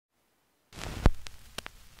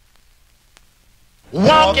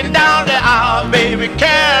Walking down the aisle, baby,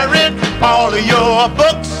 carrying all of your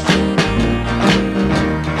books.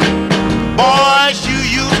 Boys you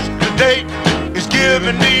used to date is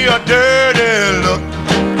giving me a dirty look.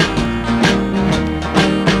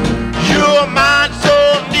 Your mind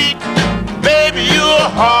so neat, baby, you're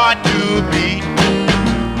hard to beat.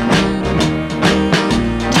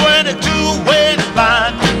 22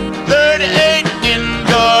 waistline, 38 in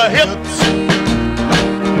the hips.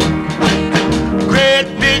 Great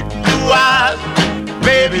big blue eyes,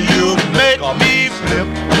 baby, you make me flip.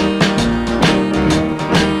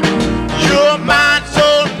 Your mind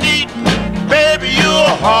so neat, baby,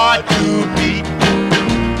 you're hard to beat.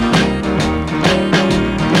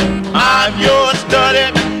 I'm your study,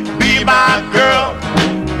 be my girl,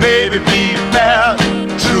 baby, be fair,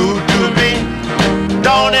 true to me.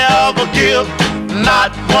 Don't ever give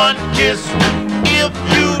not one kiss. If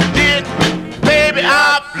you did, baby,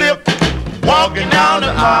 I'd flip. Walking down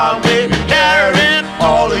the highway, carrying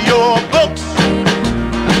all of your books.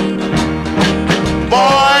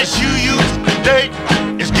 Boys you used to date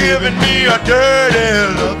is giving me a dirty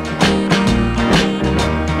look.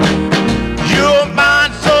 Your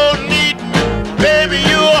mind so neat, baby,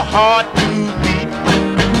 you're hard to beat.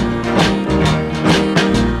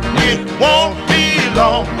 It won't be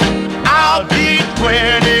long, I'll be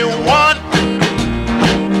 21.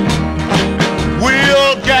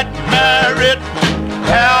 We'll get married,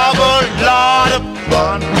 have a lot of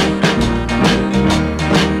fun.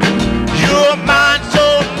 Your mind so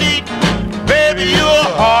neat, baby, you're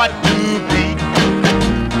hard to beat.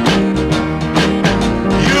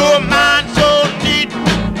 Your mind so neat,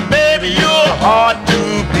 baby, you're hard to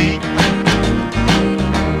beat.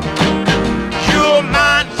 Your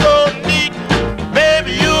mind so neat,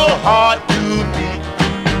 baby, you're hard to beat.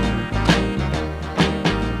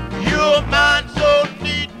 Your mind so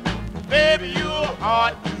neat, baby, you're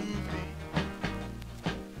hard to beat.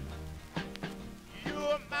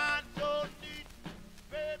 Your mind so neat,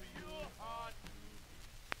 baby, you're hard to beat.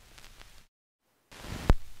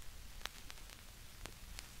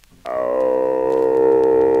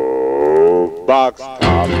 Oh, box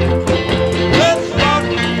top. Let's rock,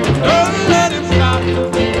 don't let it stop.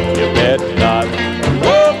 You bet not.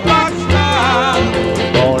 Oh, box style,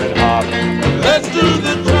 Going hop. let's do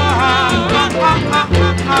the drive.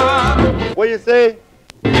 What you say?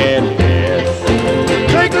 Can't hear.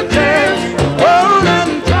 Take a chance, hold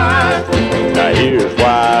and try. Now here's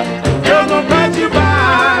why. Girls don't pass you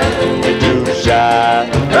by. You're too shy.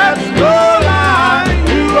 That's no lie,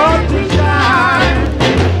 you ought to shine.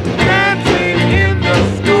 Dancing in the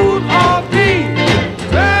school all day.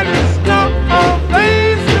 That is not a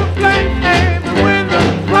place to play. And when the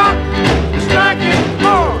clock is striking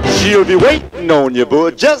 4, She'll be waiting on you,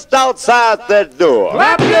 boo, just outside that door.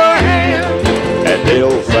 clap your hands, And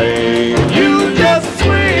they'll sing. you just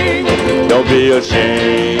swing. Don't be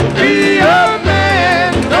ashamed. Be a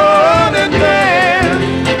man, go on and dance.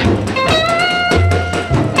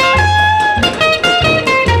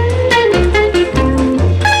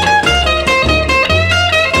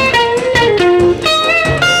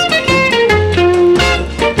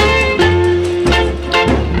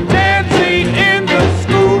 Dancing in the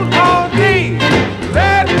school all day.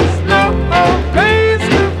 That is not a place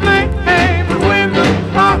to play. But when the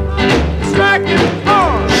clock is striking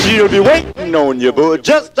 4, She'll be waiting on you, boo,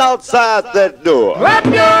 just outside that door. clap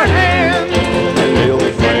your hands, And they'll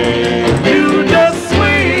sing. you just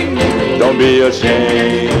swing. Don't be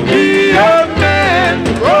ashamed. Be a man,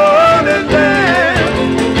 roll and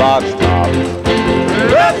dance. Box top.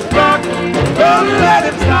 Let's rock, don't let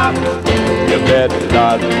it stop. You bet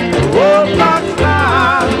not. Oh, rock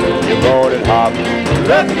style, You're going hop.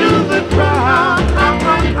 let's do the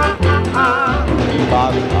drive.